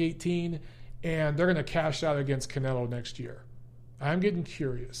 2018, and they're going to cash out against Canelo next year. I'm getting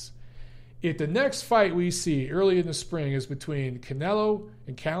curious. If the next fight we see early in the spring is between Canelo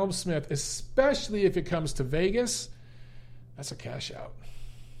and Callum Smith, especially if it comes to Vegas, that's a cash out.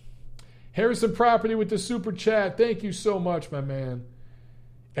 Harrison Property with the super chat. Thank you so much, my man.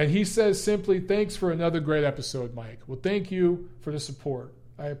 And he says simply, thanks for another great episode, Mike. Well, thank you for the support.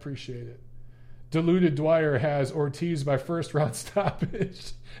 I appreciate it. Deluded Dwyer has Ortiz by first round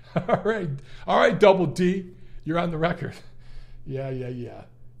stoppage. All right, Double D. You're on the record. Yeah.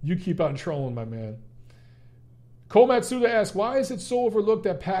 You keep on trolling, my man. Cole Matsuda asks, why is it so overlooked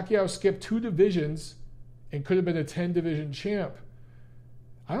that Pacquiao skipped 2 divisions and could have been a 10-division champ?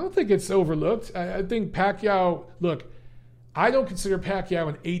 I don't think it's overlooked. I think Pacquiao, look, I don't consider Pacquiao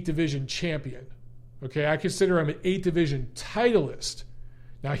an 8-division champion. Okay, I consider him an 8-division titleist.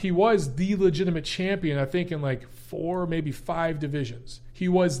 Now, he was the legitimate champion, I think, in like 4, maybe 5 divisions. He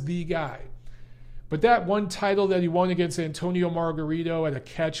was the guy. But that one title that he won against Antonio Margarito at a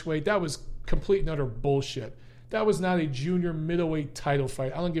catchweight, that was complete and utter bullshit. That was not a junior middleweight title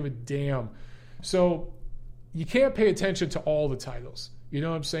fight. I don't give a damn. So you can't pay attention to all the titles. You know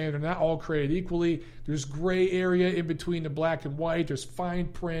what I'm saying? They're not all created equally. There's gray area in between the black and white. There's fine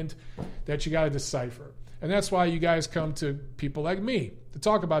print that you got to decipher. And that's why you guys come to people like me to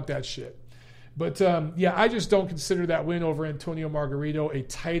talk about that shit. But, I just don't consider that win over Antonio Margarito a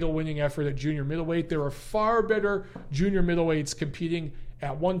title-winning effort at junior middleweight. There are far better junior middleweights competing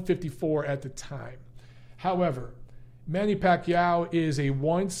at 154 at the time. However, Manny Pacquiao is a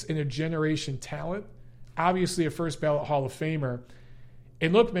once-in-a-generation talent, obviously a first-ballot Hall of Famer.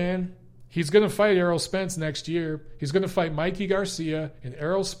 And look, man, he's going to fight Errol Spence next year. He's going to fight Mikey Garcia and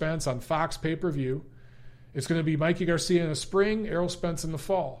Errol Spence on Fox pay-per-view. It's going to be Mikey Garcia in the spring, Errol Spence in the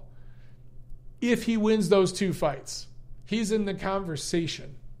fall. If he wins those 2 fights, he's in the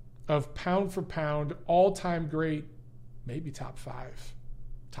conversation of pound for pound, all-time great, maybe top 5,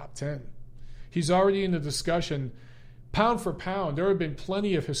 top 10. He's already in the discussion. Pound for pound, there have been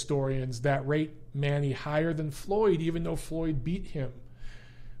plenty of historians that rate Manny higher than Floyd, even though Floyd beat him.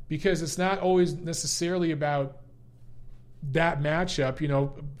 Because it's not always necessarily about that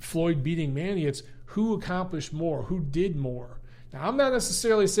matchup, Floyd beating Manny. It's who accomplished more, who did more. Now, I'm not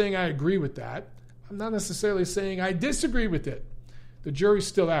necessarily saying I agree with that. I'm not necessarily saying I disagree with it. The jury's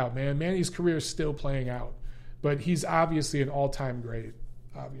still out, man. Manny's career is still playing out. But he's obviously an all-time great.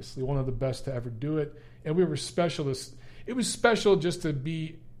 Obviously, one of the best to ever do it. And we were specialists. It was special just to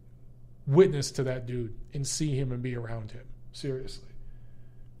be witness to that dude and see him and be around him. Seriously.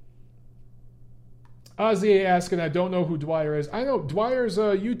 Ozzy asking, I don't know who Dwyer is. I know Dwyer's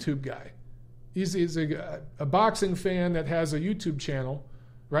a YouTube guy. He's a boxing fan that has a YouTube channel,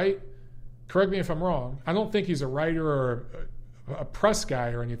 right? Correct me if I'm wrong. I don't think he's a writer or a press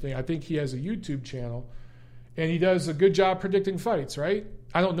guy or anything. I think he has a YouTube channel, and he does a good job predicting fights, right?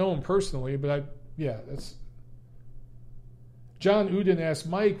 I don't know him personally, but that's... John Uden asked,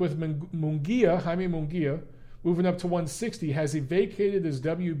 Mike, with Jaime Munguia, moving up to 160, has he vacated his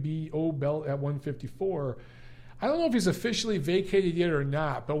WBO belt at 154? I don't know if he's officially vacated yet or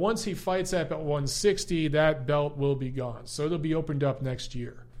not, but once he fights at 160, that belt will be gone. So it'll be opened up next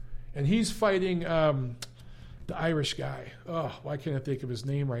year. And he's fighting, The Irish guy. Oh, why can't I think of his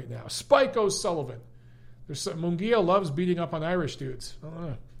name right now? Spike O'Sullivan. Munguia loves beating up on Irish dudes. I don't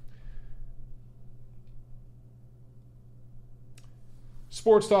know.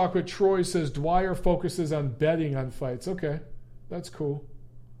 Sports Talk with Troy says Dwyer focuses on betting on fights. Okay, that's cool.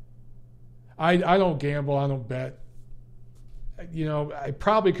 I don't gamble. I don't bet. You know, I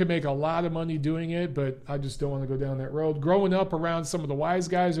probably could make a lot of money doing it, but I just don't want to go down that road. Growing up around some of the wise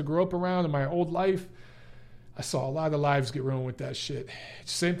guys I grew up around in my old life, I saw a lot of lives get ruined with that shit.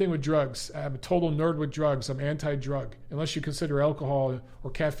 Same thing with drugs. I'm a total nerd with drugs. I'm anti-drug. Unless you consider alcohol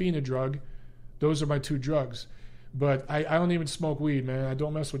or caffeine a drug, those are my two drugs. But I don't even smoke weed, man. I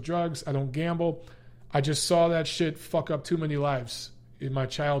don't mess with drugs. I don't gamble. I just saw that shit fuck up too many lives in my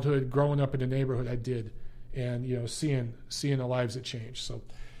childhood, growing up in the neighborhood I did. And, you know, seeing the lives that changed. So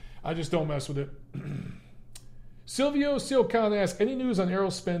I just don't mess with it. Silvio Silcon asks, any news on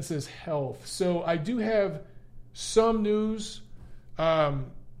Errol Spence's health? So I do have some news,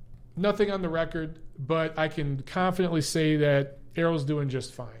 nothing on the record, but I can confidently say that Errol's doing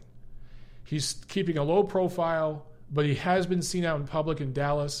just fine. He's keeping a low profile, but he has been seen out in public in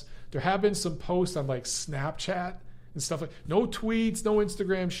Dallas. There have been some posts on like Snapchat and stuff like no tweets, no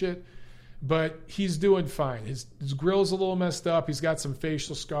Instagram shit. But he's doing fine. His grill's a little messed up. He's got some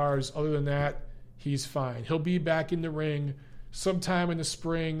facial scars. Other than that, he's fine. He'll be back in the ring sometime in the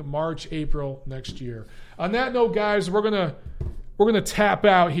spring, March, April next year. On that note, guys, we're gonna tap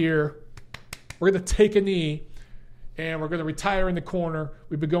out here. We're gonna take a knee, and we're gonna retire in the corner.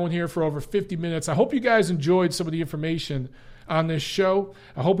 We've been going here for over 50 minutes. I hope you guys enjoyed some of the information on this show.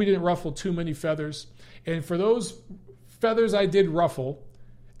 I hope we didn't ruffle too many feathers. And for those feathers I did ruffle,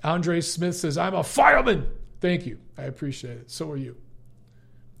 Andre Smith says, I'm a fireman. Thank you. I appreciate it. So are you.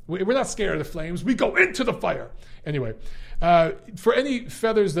 We're not scared of the flames. We go into the fire. Anyway, for any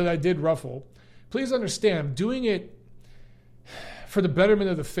feathers that I did ruffle, please understand I'm doing it for the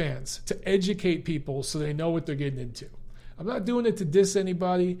betterment of the fans, to educate people so they know what they're getting into. I'm not doing it to diss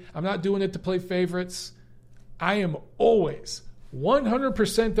anybody. I'm not doing it to play favorites. I am always,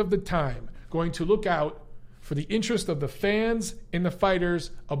 100% of the time, going to look out for the interest of the fans and the fighters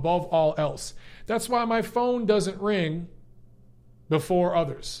above all else. That's why my phone doesn't ring before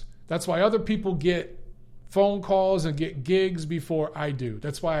others. That's why other people get phone calls and get gigs before I do.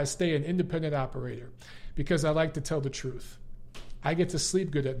 That's why I stay an independent operator, because I like to tell the truth. I get to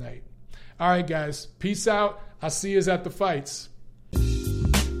sleep good at night. All right, guys. Peace out. I'll see you at the fights.